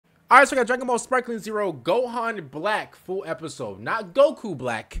Alright, so we got Dragon Ball Sparkling Zero Gohan Black full episode. Not Goku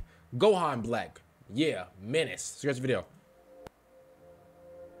Black, Gohan Black. Yeah, menace. So here's the video.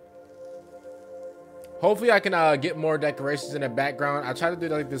 Hopefully I can get more decorations in the background. I tried to do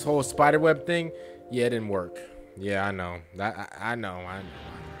like this whole spiderweb thing. Yeah, it didn't work. Yeah, I know. I know.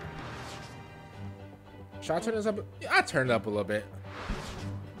 Should I turn this up? Yeah, I turned it up a little bit.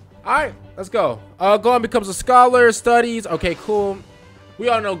 Alright, let's go. Gohan becomes a scholar, studies. Okay, cool. We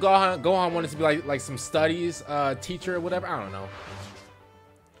all know Gohan wanted to be like some studies teacher or whatever. I don't know.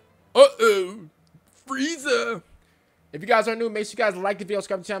 Uh-oh. Frieza. If you guys are new, make sure you guys like the video,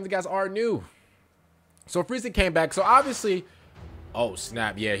 subscribe to the channel if you guys are new. So Frieza came back. So obviously, oh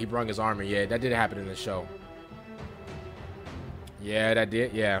snap, yeah, he brung his armor. Yeah, that did happen in the show. Yeah, that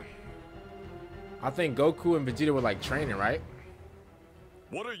did. Yeah. I think Goku and Vegeta were like training, right?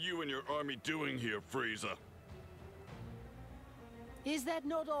 What are you and your army doing here, Frieza? Is that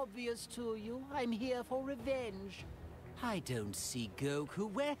not obvious to you? I'm here for revenge. I don't see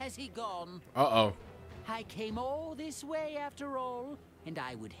Goku. Where has he gone? Uh-oh. I came all this way after all, and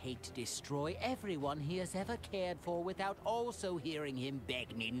I would hate to destroy everyone he has ever cared for without also hearing him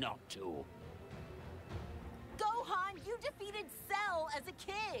beg me not to. Gohan, you defeated Cell as a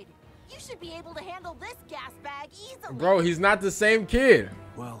kid. You should be able to handle this gas bag easily. Bro, he's not the same kid.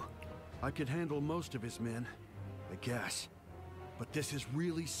 Well, I could handle most of his men, I guess. But this is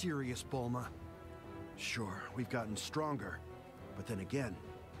really serious, Bulma. Sure, we've gotten stronger, but then again,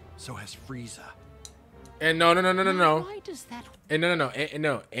 so has Frieza. And no. Why does that? And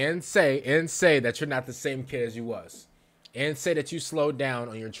no. And say that you're not the same kid as you was. And say that you slowed down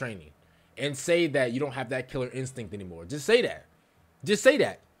on your training. And say that you don't have that killer instinct anymore. Just say that. Just say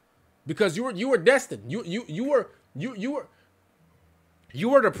that. Because you were destined. You were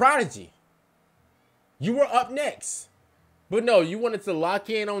the prodigy. You were up next. But no, you wanted to lock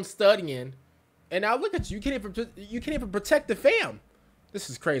in on studying, and now look at you. You can't even protect the fam. This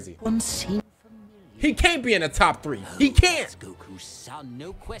is crazy. He can't be in the top 3. He can't. It's Goku's son,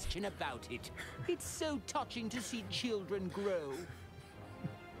 no question about it. It's so touching to see children grow.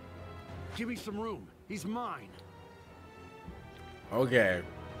 Give me some room. He's mine. Okay.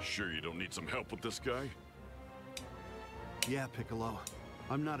 Sure you don't need some help with this guy? Yeah, Piccolo.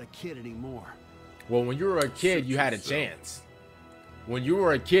 I'm not a kid anymore. Well, when you were a kid, you had a chance. When you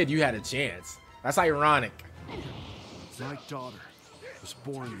were a kid, you had a chance. That's ironic. My daughter was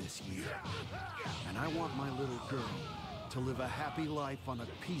born this year, and I want my little girl to live a happy life on a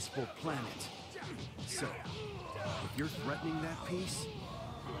peaceful planet. So, if you're threatening that peace,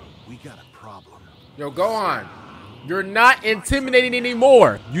 we got a problem. Yo, Gohan, you're not intimidating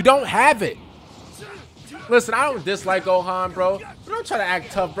anymore. You don't have it. Listen, I don't dislike Gohan, bro. But don't try to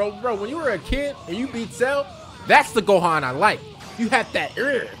act tough, bro. Bro, when you were a kid and you beat Cell, that's the Gohan I like. You had that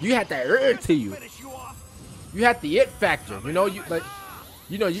You had that to you. You had the it factor. You know,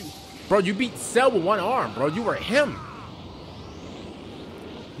 bro, you beat Cell with one arm, bro. You were him.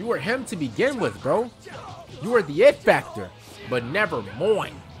 You were him to begin with, bro. You were the it factor, but never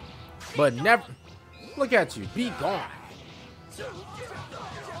mine. But never. Look at you. Be gone.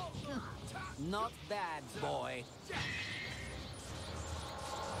 Not bad, boy.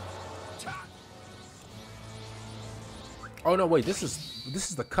 Oh no, wait, this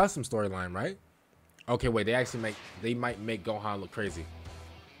is the custom storyline, right? Okay, wait, they might make Gohan look crazy.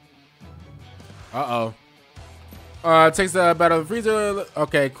 Uh-oh. Takes the battle of Frieza.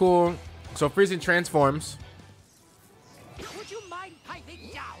 Okay, cool. So Frieza transforms. Would you mind piping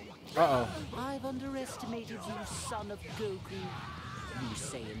down? Uh-oh. I've underestimated you, son of Goku. You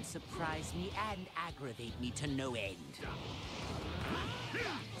Saiyans surprise me and aggravate me to no end. Good.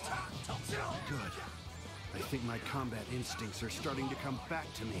 I think my combat instincts are starting to come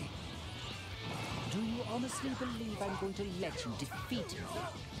back to me. Do you honestly believe I'm going to let you defeat me?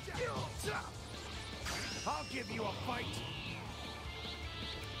 I'll give you a fight.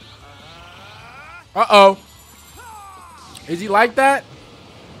 Uh-oh. Is he like that?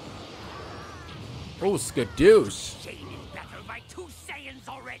 Oh, skadoosh. Shane in battle by 2 Saiyans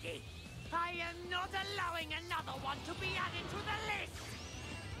already. I am not allowing another one to be added to the list.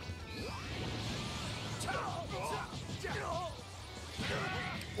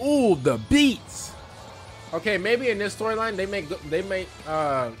 Ooh, the beats. Okay, maybe in this storyline they might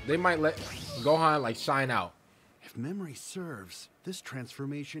let Gohan like shine out. If memory serves, this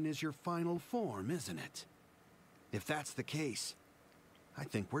transformation is your final form, isn't it? If that's the case, I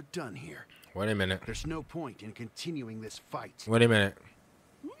think we're done here. Wait a minute. There's no point in continuing this fight. Wait a minute.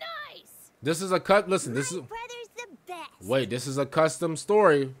 Nice. This is a cut. Listen, this is. My brother's the best. Wait, this is a custom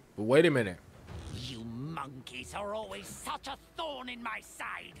story. But wait a minute. You monkeys are always such a thorn in my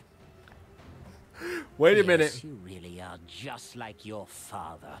side. Wait a Yes, minute. you really are just like your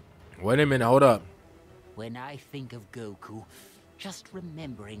father. Wait a minute. Hold up. When I think of Goku, just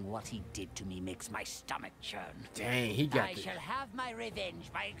remembering what he did to me makes my stomach churn. Dang, he got I the, shall have my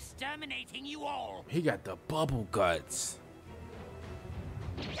revenge by exterminating you all. he got the bubble guts.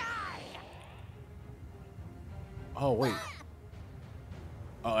 Die! Oh wait.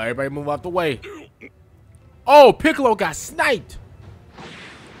 Oh, everybody move out the way. Oh, Piccolo got sniped.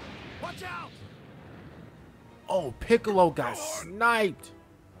 Watch out! Oh, Piccolo got sniped.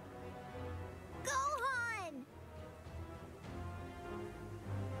 Gohan!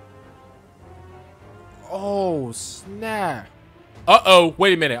 Oh, snap. Uh-oh.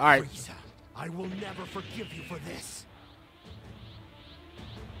 Wait a minute. All right. Frieza, I will never forgive you for this.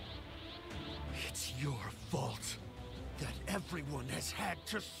 It's your fault that everyone has had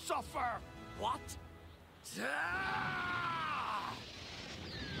to suffer. What? Ah!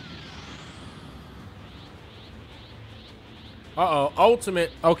 Uh-oh.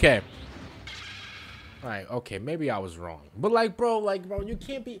 Ultimate. Okay. All right. Okay. Maybe I was wrong. But like, bro, you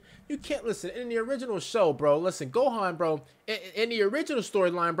can't listen. In the original show, bro, listen, Gohan, bro, in the original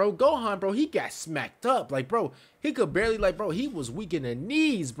storyline, bro, Gohan, bro, he got smacked up. Like, bro, he could barely, like, bro, he was weak in the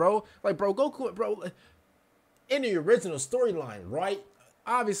knees, bro. Like, bro, Goku, bro, in the original storyline, right?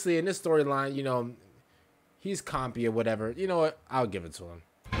 Obviously, in this storyline, you know, he's compy or whatever. You know what? I'll give it to him.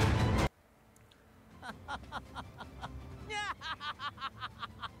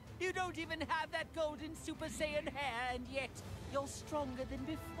 You don't even have that golden Super Saiyan hair, and yet you're stronger than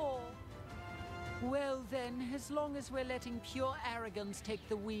before. Well then, as long as we're letting pure arrogance take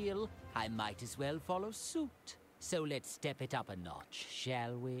the wheel, I might as well follow suit. So let's step it up a notch,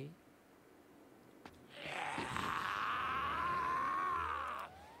 shall we?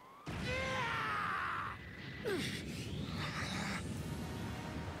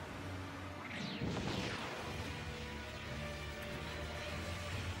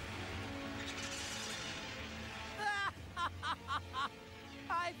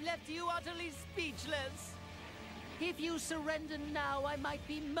 I've left you utterly speechless. If you surrender now, I might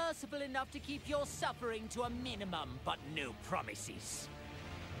be merciful enough to keep your suffering to a minimum, but no promises.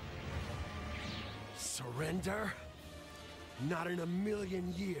 Surrender? Not in a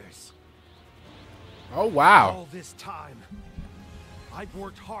million years. Oh, wow. All this time, I've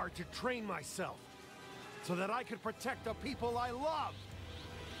worked hard to train myself so that I could protect the people I love.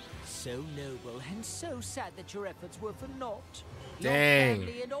 So noble and so sad that your efforts were for naught. Dang. Your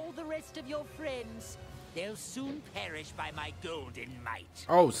family and all the rest of your friends, they'll soon perish by my golden might.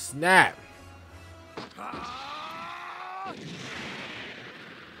 Oh, snap. Ah!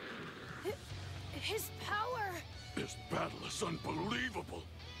 His power! This battle is unbelievable.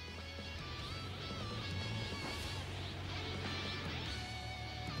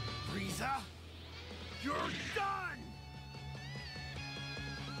 Frieza, you're done!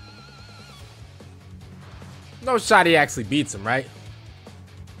 No shot he actually beats him, right?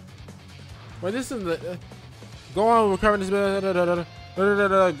 Well, this is the... go on, recovering this...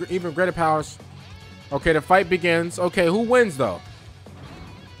 even greater powers. Okay, the fight begins. Okay, who wins, though?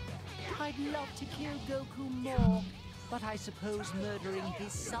 I'd love to kill Goku more, but I suppose murdering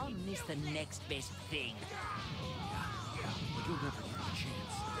his son is the next best thing. But you'll never get a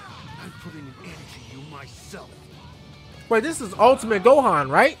chance. I'm putting an end to you myself. Wait, this is Ultimate Gohan,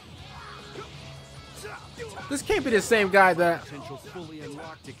 right? This can't be the same guy that... Potential fully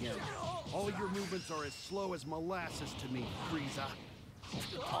unlocked again. All your movements are as slow as molasses to me, Frieza.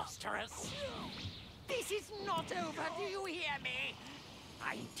 Preposterous. This is not over, do you hear me?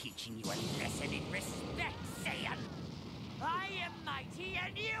 I'm teaching you a lesson in respect, Saiyan. I am mighty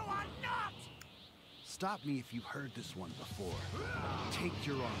and you are not! Stop me if you've heard this one before. Take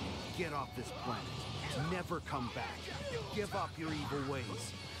your army, get off this planet, never come back, give up your evil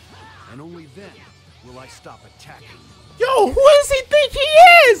ways. And only then will I stop attacking. Yo, who does he think he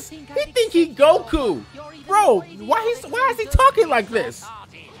is? He think he Goku. Bro, why is he talking like this?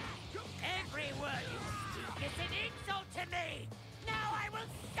 Every word you speak is an insult to me. Now I will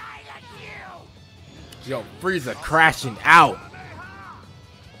silence you. Yo, Frieza crashing out.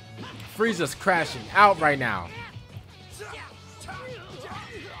 Frieza's crashing out right now.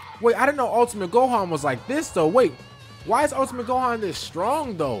 Wait, I didn't know Ultimate Gohan was like this, though. Wait, why is Ultimate Gohan this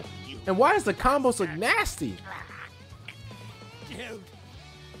strong, though? And why does the combos look nasty? Don't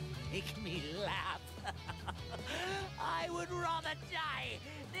make me laugh. I would rather die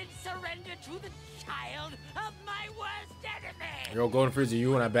than surrender to the child of my worst enemy. Yo, Golden Frieza,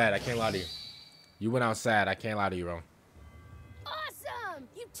 you went out bad. I can't lie to you. You went out sad. I can't lie to you, bro. Awesome!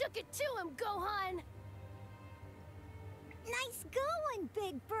 You took it to him, Gohan! Nice going,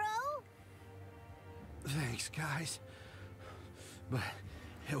 big bro! Thanks, guys. But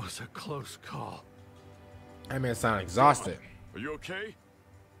it was a close call. That man sound exhausted. Are you okay?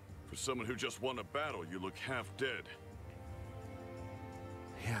 For someone who just won a battle, you look half dead.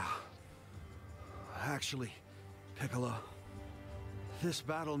 Yeah. Actually, Piccolo, this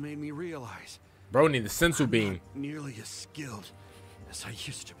battle made me realize Bro need the sensu beam. not nearly as skilled as I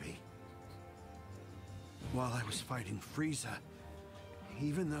used to be. While I was fighting Frieza,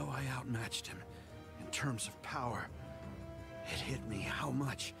 even though I outmatched him in terms of power, it hit me how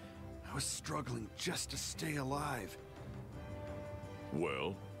much I was struggling just to stay alive.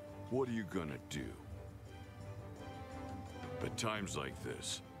 Well, what are you gonna do? At times like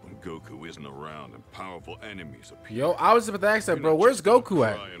this, when Goku isn't around and powerful enemies appear. Yo, I was about to ask that, bro. Where's Goku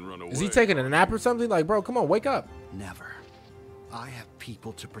at? Is he taking a nap or something? Like, bro, come on, wake up. Never. I have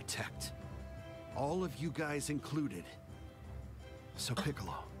people to protect. All of you guys included. So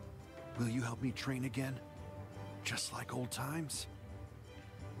Piccolo, will you help me train again? Just like old times?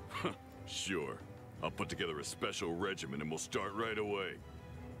 Sure. I'll put together a special regimen and we'll start right away.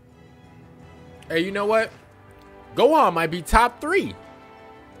 Hey, you know what? Gohan might be top 3.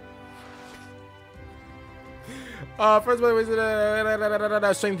 First way was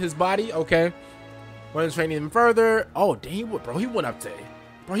strengthen his body. Okay. Want to train him further? Oh, dang, bro, he went up to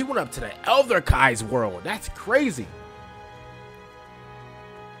the Elder Kai's world. That's crazy.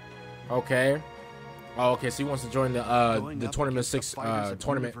 Okay. Oh, okay. So he wants to join the tournament 6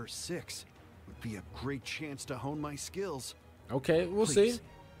 tournament. Universe 6 would be a great chance to hone my skills. Okay, we'll Please, see.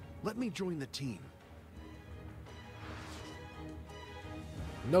 let me join the team.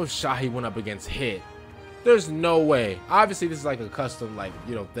 No shot he went up against Hit. There's no way. Obviously, this is like a custom, like,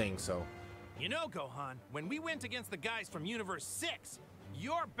 you know, thing, so. You know, Gohan, when we went against the guys from Universe 6,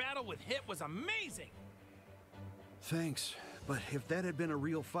 your battle with Hit was amazing. Thanks, but if that had been a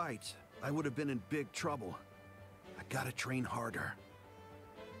real fight, I would have been in big trouble. I gotta train harder.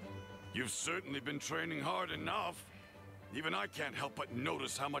 You've certainly been training hard enough. Even I can't help but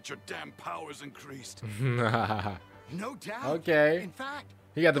notice how much your damn power's increased. No doubt. Okay. In fact,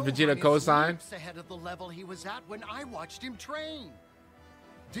 He got the Vegeta Gohan is cosign. leaps ahead of the level he was at when I watched him train.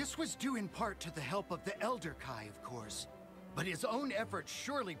 This was due in part to the help of the Elder Kai, of course, but his own efforts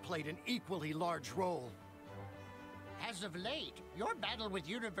surely played an equally large role. As of late, your battle with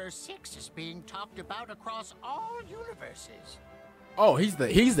Universe 6 is being talked about across all universes. Oh, he's the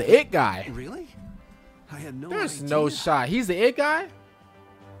it guy. Really? I had no There's idea. no shot. He's the it guy?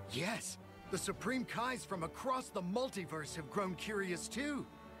 Yes, the Supreme Kais from across the multiverse have grown curious too.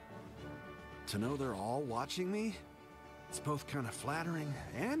 To know they're all watching me? It's both kind of flattering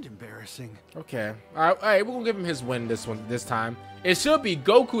and embarrassing. Okay. All right, we're gonna give him his win this time. It should be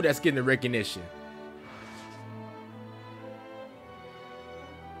Goku that's getting the recognition.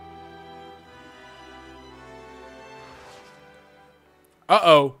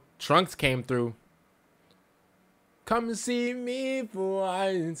 Uh-oh. Trunks came through. Come and see me for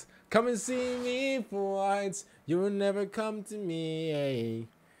once. Come and see me for once. You will never come to me. Hey.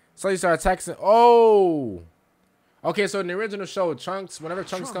 So you start texting. Oh. Okay, so in the original show, Trunks, whenever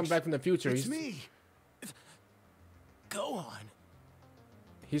Trunks comes back from the future, It's me. Gohan.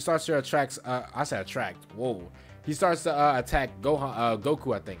 he starts to attract. I said attract. Whoa. He starts to attack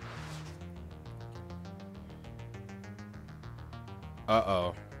Goku, I think.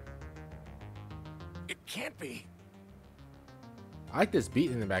 Uh-oh. It can't be. I like this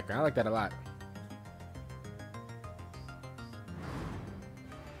beat in the background. I like that a lot.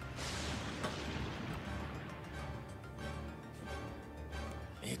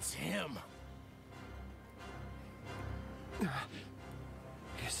 It's him.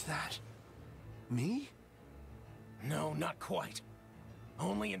 Is that me? No, not quite.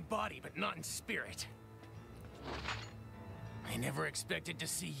 Only in body, but not in spirit. I never expected to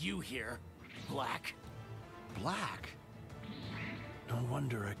see you here, Black. Black? No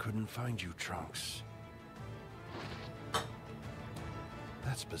wonder I couldn't find you, Trunks.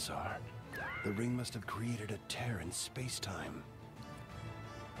 That's bizarre. The ring must have created a tear in space-time.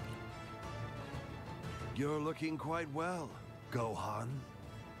 You're looking quite well, Gohan.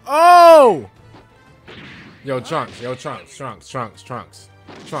 Oh! Yo, Trunks, you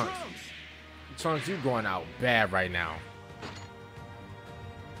going out bad right now.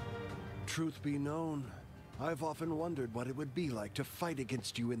 Truth be known, I've often wondered what it would be like to fight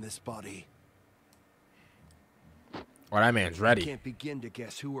against you in this body. Oh, that man's I ready. can't begin to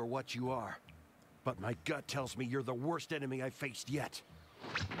guess who or what you are, but my gut tells me you're the worst enemy I've faced yet.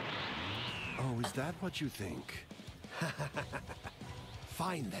 Oh, is that what you think?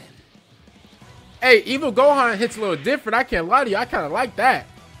 Fine then. Hey, Evil Gohan hits a little different. I can't lie to you. I kind of like that.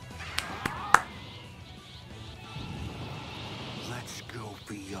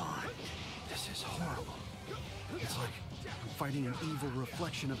 This is horrible. It's like I'm fighting an evil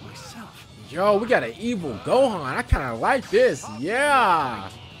reflection of myself. Yo, we got an evil Gohan. I kind of like this.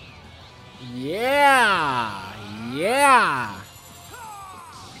 Yeah. Yeah. Yeah.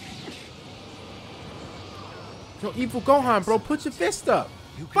 Yo, evil Gohan, bro, put your fist up.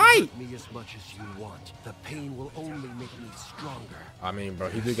 You can Fight. hurt me as much as you want. The pain will only make me stronger. I mean, bro,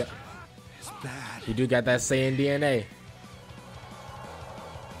 he do got It's bad. that Saiyan DNA.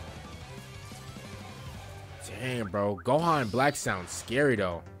 Damn, bro. Gohan Black sounds scary,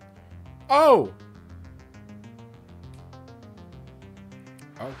 though. Oh!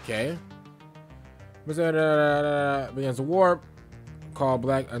 Okay. Begins to warp. Call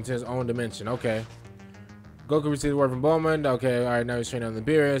Black into his own dimension. Okay. Goku receives word from Bulma. Okay, alright, now he's training on the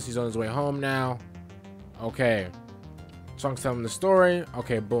Beerus. He's on his way home now. Okay. Trunks telling him the story.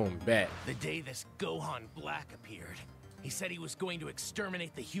 Okay, boom, bet. The day this Gohan Black appeared, he said he was going to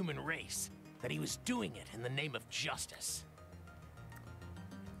exterminate the human race. That he was doing it in the name of justice.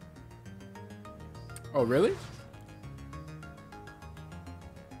 Oh, really?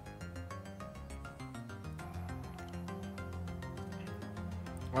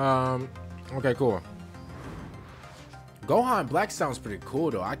 Okay, cool. Gohan Black sounds pretty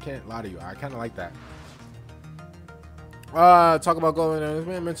cool, though. I can't lie to you. I kind of like that. Talk about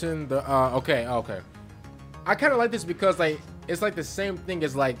Gohan. Mention the, okay. I kind of like this because, like, it's like the same thing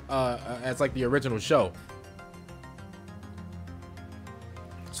as like the original show.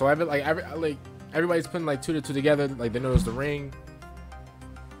 So everybody's putting like 2 to 2 together. Like they notice the ring.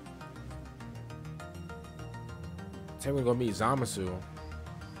 Say we're gonna meet Zamasu.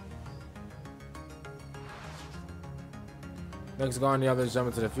 Next, go on the others jump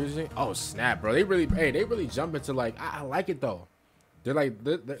into the future. Oh snap, bro! They really jump into like I like it though. They're like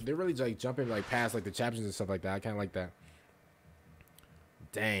they're really like jumping like past like the chapters and stuff like that. I kind of like that.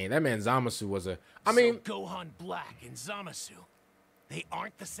 Dang, that man Zamasu was a. I mean, so Gohan Black and Zamasu, they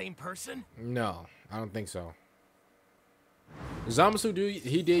aren't the same person? No, I don't think so. Zamasu,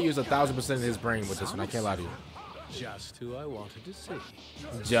 he did use 1,000% of his brain with this one. I can't lie to you. Just who I wanted to see.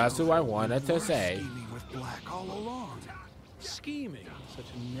 Just who I wanted to say. Scheming with Black all along. Scheming, such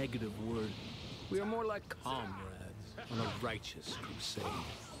a negative word. We are more like comrades on a righteous crusade.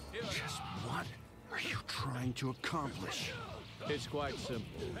 Just what are you trying to accomplish? It's quite simple.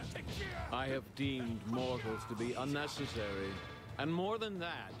 I have deemed mortals to be unnecessary, and more than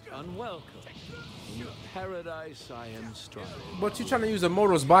that, unwelcome in the paradise I am striving. But you trying to use a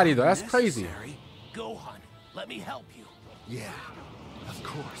mortal's body though? That's crazy. Gohan, let me help you. Yeah, of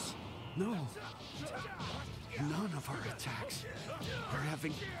course. No. None of our attacks are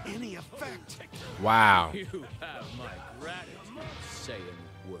having any effect. Wow. You have my gratitude,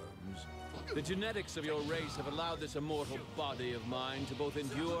 Saiyan worms. The genetics of your race have allowed this immortal body of mine to both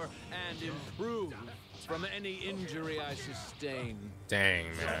endure and improve from any injury I sustain. Dang,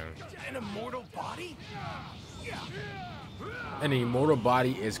 man. An immortal body? An immortal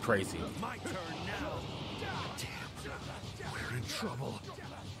body is crazy. My turn now. Damn, we're in trouble.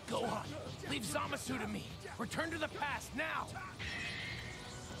 Gohan, leave Zamasu to me. Return to the past now.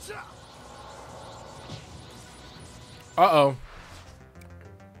 Uh-oh.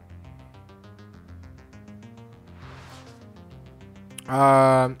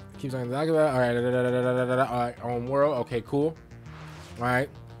 Keeps on the back of that. All right. All right. On world. Okay, cool. All right.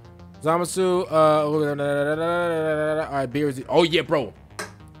 Zamasu. All right. Beerus. Oh yeah, bro.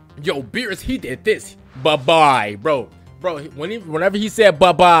 Yo, Beerus. He did this. Bye-bye, bro. Bro. Whenever he said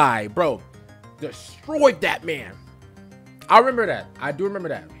bye-bye, bro, destroyed that man. I remember that. I do remember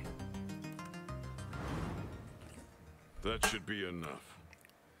that. That should be enough.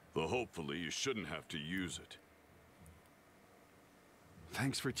 Though hopefully you shouldn't have to use it.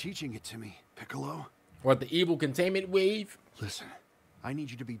 Thanks for teaching it to me, Piccolo. What, the evil containment wave? Listen, I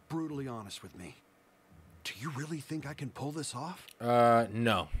need you to be brutally honest with me. Do you really think I can pull this off?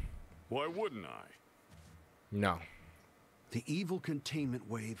 No. Why wouldn't I? No. The evil containment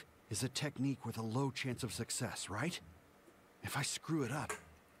wave is a technique with a low chance of success, right? If I screw it up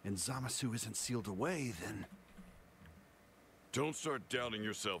and Zamasu isn't sealed away, then... Don't start doubting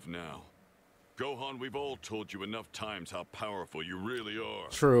yourself now. Gohan, we've all told you enough times how powerful you really are.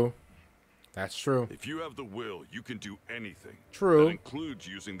 True. That's true. If you have the will, you can do anything. True. That includes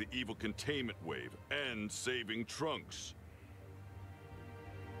using the evil containment wave and saving Trunks.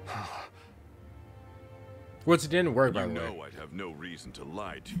 Which didn't work, by the way. You know I'd have no reason to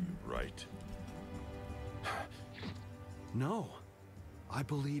lie to you, right? No. I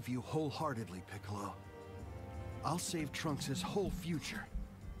believe you wholeheartedly, Piccolo. I'll save Trunks' whole future.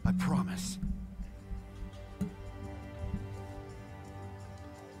 I promise.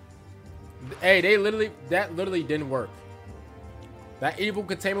 Hey, that literally didn't work. That evil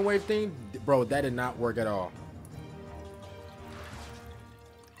containment wave thing, bro, that did not work at all.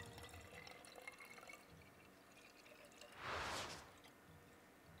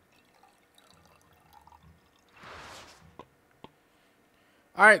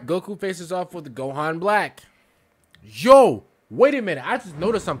 All right, Goku faces off with Gohan Black. Yo, wait a minute. I just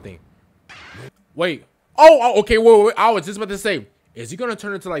noticed something. Wait. Oh, okay. Wait. I was just about to say, is he going to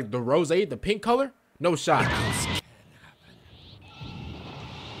turn into like the rosé, the pink color? No shot.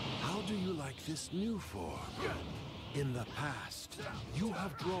 How do you like this new form? In the past, you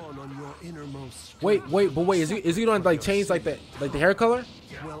have drawn on your innermost strength. Wait. Is he going to like change like the hair color?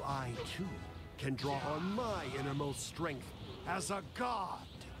 Well, I too can draw on my innermost strength as a god.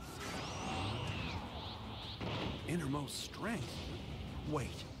 Innermost strength?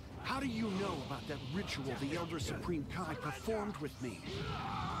 Wait, how do you know about that ritual the Elder Supreme Kai performed with me?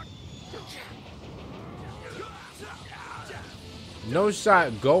 No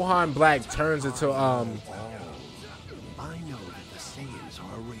shot. Gohan Black turns into I know that the Saiyans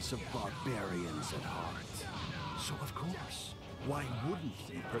are a race of barbarians at heart. So of course, why wouldn't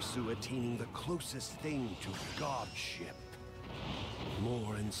they pursue attaining the closest thing to godship?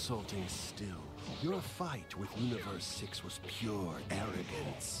 More insulting still, your fight with Universe 6 was pure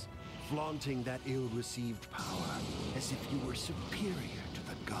arrogance. Flaunting that ill-received power as if you were superior to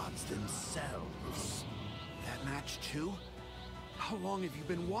the gods themselves. That match too? How long have you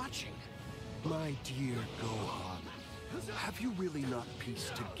been watching? My dear Gohan, have you really not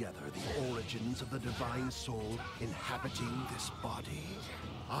pieced together the origins of the divine soul inhabiting this body?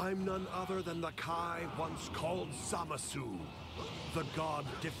 I'm none other than the Kai once called Zamasu, the god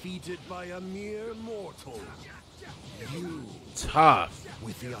defeated by a mere mortal. You, tough.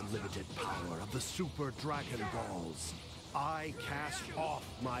 With the unlimited power of the Super Dragon Balls, I cast off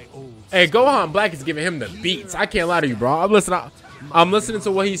my old. Hey, Gohan Black is giving him the beats. I can't lie to you, bro. I'm listening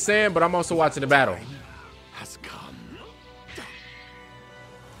to what he's saying, but I'm also watching the battle. Has come.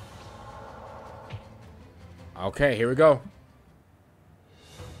 Okay, here we go.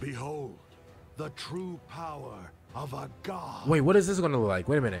 Behold, the true power of a god. Wait, what is this gonna look like?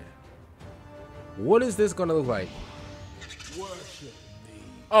 Wait a minute. What is this gonna look like? Worship me.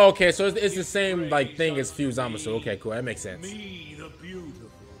 Oh, okay, so it's the same like thing as Fuse Zamasu. Okay, cool, that makes sense. Me, the beautiful,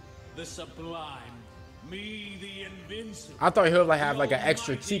 the sublime, me, the invincible. I thought he'll like have like an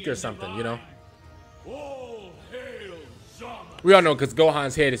extra cheek or something, you know? All hail Zamasu. We all know because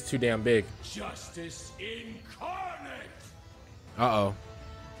Gohan's head is too damn big. Justice incarnate. Uh-oh.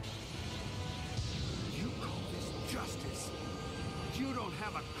 You call this justice? You don't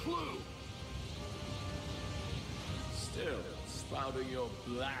have a clue. Still spouting your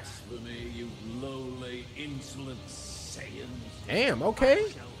blasphemy, you lowly, insolent Saiyans. Damn, okay. I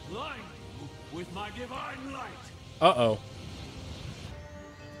shall blind you with my divine light. Uh-oh.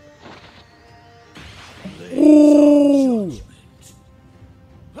 Ooh.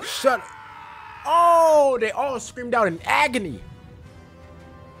 Shut up. Oh, they all screamed out in agony.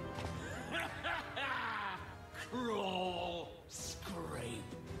 Crawl, scrape,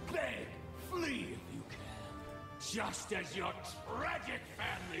 beg, flee if you can. Just as your tragic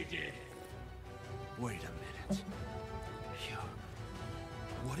family did. Wait a minute. You...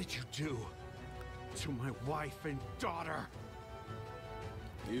 What did you do to my wife and daughter?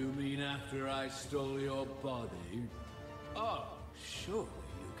 You mean after I stole your body? Oh, surely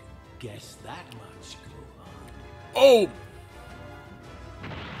you can guess that much, Gohan. Oh.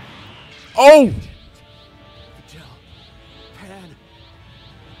 Oh. Tell Pan.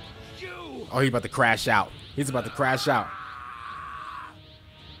 You. Oh, he's about to crash out. He's about to crash out.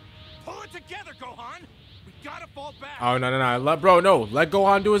 Pull it together, Gohan. We gotta fall back. Oh, no. Let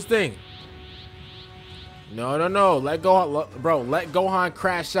Gohan do his thing. No. Let Gohan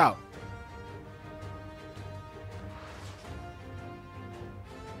crash out.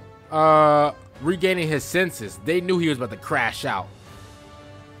 Regaining his senses. They knew he was about to crash out.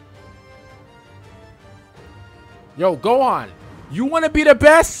 Yo, Gohan, you want to be the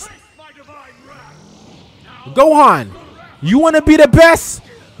best? Gohan, you want to be the best?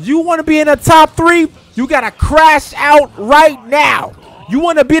 You want to be in the top 3? You got to crash out right now. You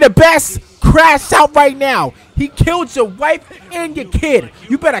want to be the best? Crash out right now. He killed your wife and your kid.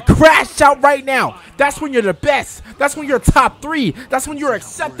 You better crash out right now. That's when you're the best. That's when you're top 3. That's when you're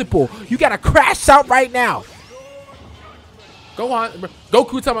acceptable. You got to crash out right now. Gohan,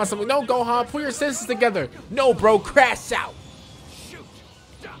 Goku talking about something. No, Gohan, put your senses together. No, bro, crash out.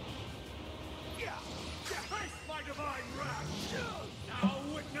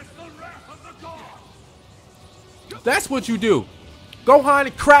 That's what you do.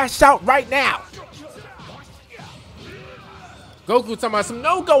 Gohan, crash out right now. Goku talking about some,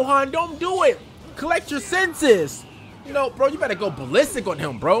 no, Gohan, don't do it. Collect your senses. No, bro, you better go ballistic on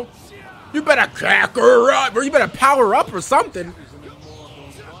him, bro. You better crack her up, or you better power up or something.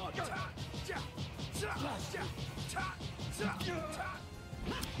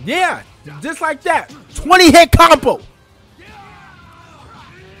 Yeah, just like that. 20-hit combo.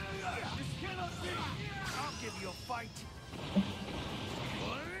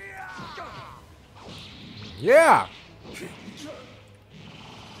 Yeah.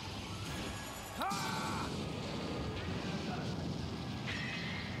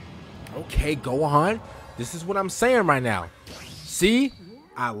 Okay, Gohan. This is what I'm saying right now. See?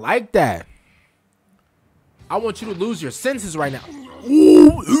 I like that. I want you to lose your senses right now.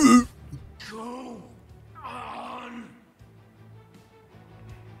 Ooh. Go on.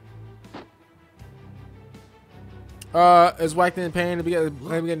 Is White in pain to be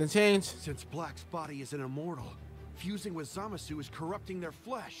getting the change? Since Black's body is an immortal, fusing with Zamasu is corrupting their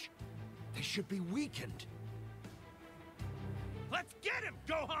flesh. They should be weakened. Let's get him,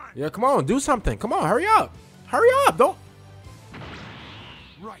 Gohan! Yeah, come on, do something. Come on, hurry up. Hurry up, don't.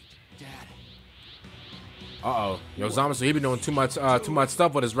 Right, Dad. Uh-oh. Yo, Zamasu, he been doing too much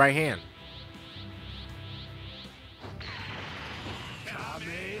stuff with his right hand.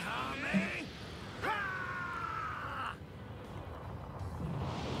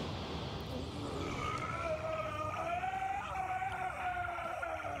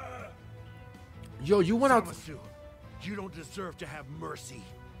 Yo, you went out. Zamasu, you don't deserve to have mercy.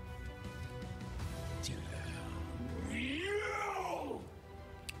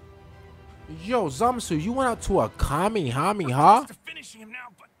 Yo, Zamasu, you went out to a Kamehameha? To finishing him now,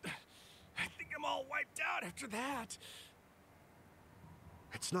 but I think I'm all wiped out after that.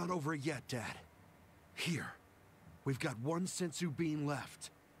 It's not over yet, Dad. Here, we've got one Sensu bean left.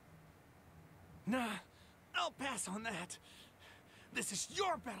 Nah, I'll pass on that. This is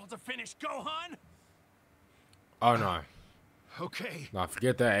your battle to finish, Gohan. Oh no. Okay. Nah,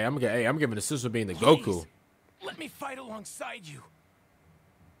 forget that. Hey, I'm giving the Sensu bean to Goku. Let me fight alongside you.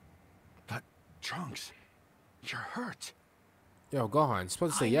 But Trunks, you're hurt. Yo, Gohan, you're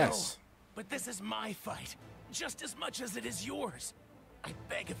supposed to say yes. Know, but this is my fight, just as much as it is yours. I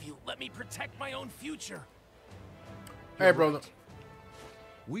beg of you, let me protect my own future. Hey, bro. Right.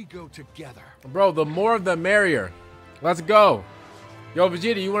 We go together. Bro, the more the merrier. Let's go. Yo,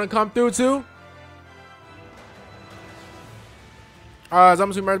 Vegeta, you want to come through too?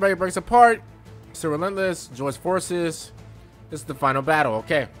 Zamasu everybody breaks apart. Still relentless. Joins forces. This is the final battle.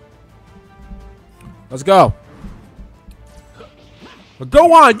 Okay. Let's go. But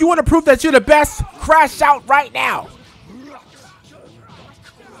go on. You want to prove that you're the best? Crash out right now.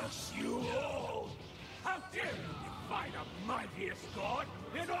 How dare you defy the mightiest god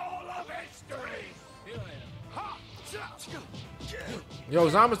in all of history! Yo,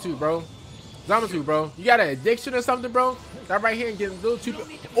 Zamasu, bro. Zamasu, bro. You got an addiction or something, bro? That right here and getting a little too.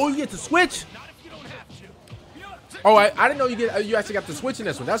 Oh, you get to switch? Oh, I didn't know you actually got the switch in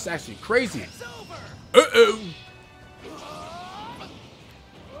this one. That's actually crazy. Uh-oh.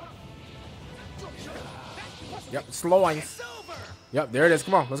 Yep, slow wings. Yep, there it is.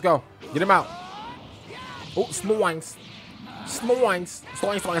 Come on, let's go. Get him out. Oh, slow wings. Slow wings. Slow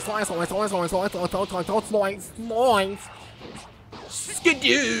wings, slow wings, slow wings, slow wings, slow wings, slow wings, slow wings, slow wings, slow wings.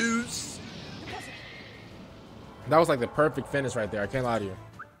 Skidoos. That was like the perfect finish right there. I can't lie to you.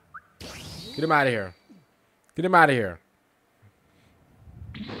 Get him out of here. Get him out of here.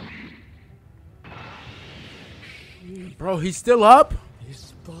 Bro, he's still up?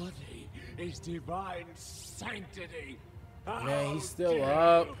 His body is divine sanctity. Man, he's still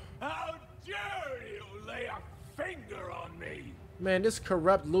up. How dare you lay a finger on me? Man, this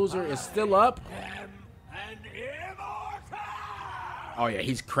corrupt loser is still up. Am an immortal! Oh, yeah,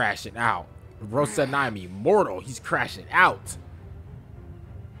 he's crashing out. Bro said, I'm immortal. He's crashing out.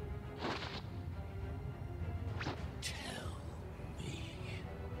 Tell me,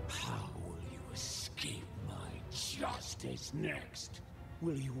 how will you escape my justice next?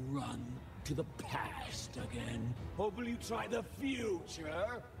 Will you run to the past again? Or will you try the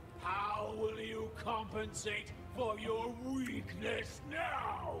future? How will you compensate for your weakness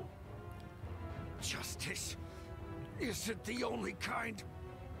now? Justice isn't the only kind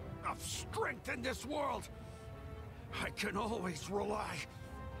of strength in this world. I can always rely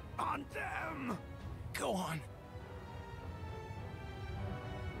on them. Go on.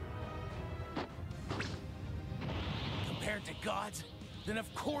 Compared to gods, then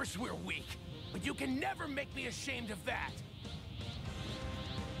of course we're weak. But you can never make me ashamed of that.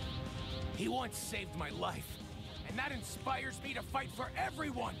 He once saved my life, And that inspires me to fight for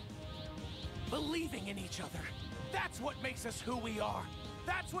everyone. Believing in each other. That's what makes us who we are.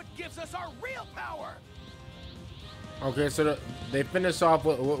 That's what gives us our real power. Okay, so they finish off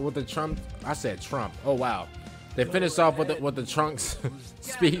with the Trump. I said Trump. Oh wow, they finish off with the Trunks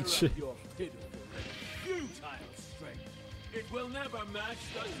speech. It will never match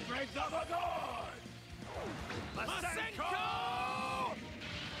the strength of a god! Masenko!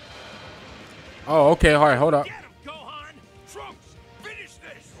 Oh, okay, all right, hold up. Get him, Gohan! Trunks, finish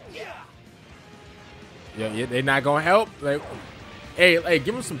this! Yeah, they not gonna help. Like, hey,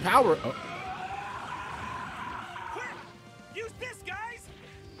 give him some power. Oh. Use this, guys!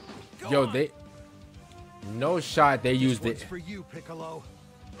 Yo, no shot they used it. For you, Piccolo.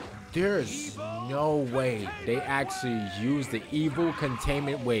 There's no way they actually used the evil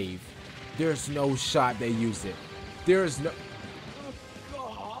containment wave. There's no shot they used it. There's no. A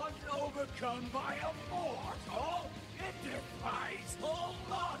god overcome by a mortal? It defies all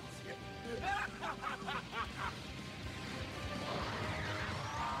logic.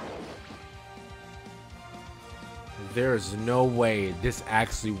 There's no way this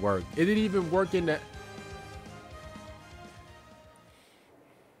actually worked. It didn't even work in the.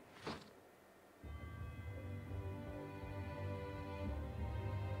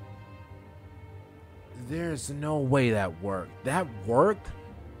 There's no way that worked. That worked?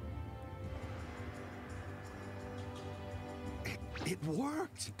 It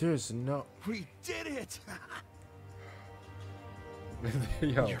worked. There's no. We did it.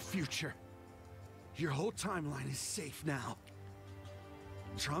 Yo. Your future. Your whole timeline is safe now.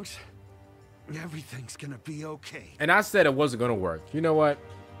 Trunks, everything's gonna be okay. And I said it wasn't gonna work. You know what?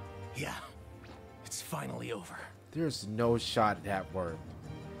 Yeah, it's finally over. There's no shot that worked.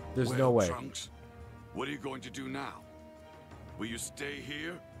 There's Well, no way. Trunks, what are you going to do now? Will you stay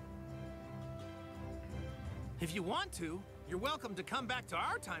here? If you want to, you're welcome to come back to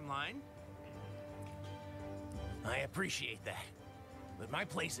our timeline. I appreciate that. But my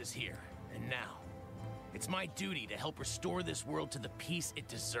place is here, and now. It's my duty to help restore this world to the peace it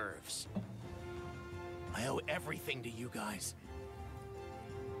deserves. I owe everything to you guys.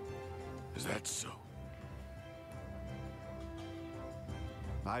 Is that so?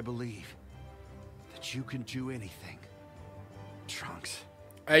 I believe that you can do anything, Trunks.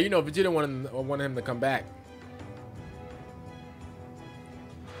 Hey, you know, Vegeta wanted him to come back.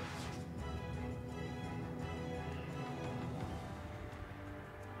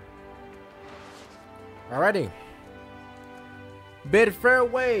 Alrighty. Bid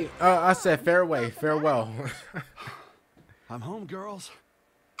fareway. I said farewell. I'm home, girls.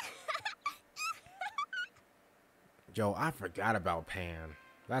 Yo, I forgot about Pan.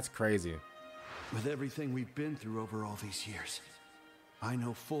 That's crazy. With everything we've been through over all these years, I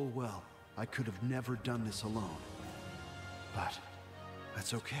know full well I could have never done this alone. But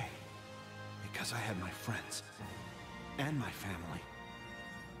that's okay, because I had my friends and my family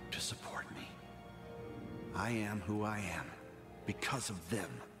to support me. I am who I am because of them.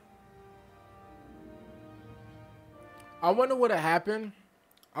 I wonder what would have happened.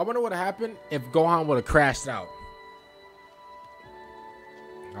 I wonder what would have happened if Gohan would have crashed out.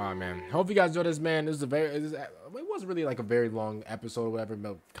 Oh man, hope you guys enjoyed this, man. This is it wasn't really like a very long episode or whatever.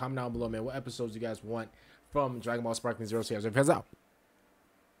 But comment down below, man, what episodes you guys want from Dragon Ball Sparkling Zero. So you guys, out.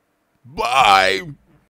 Bye.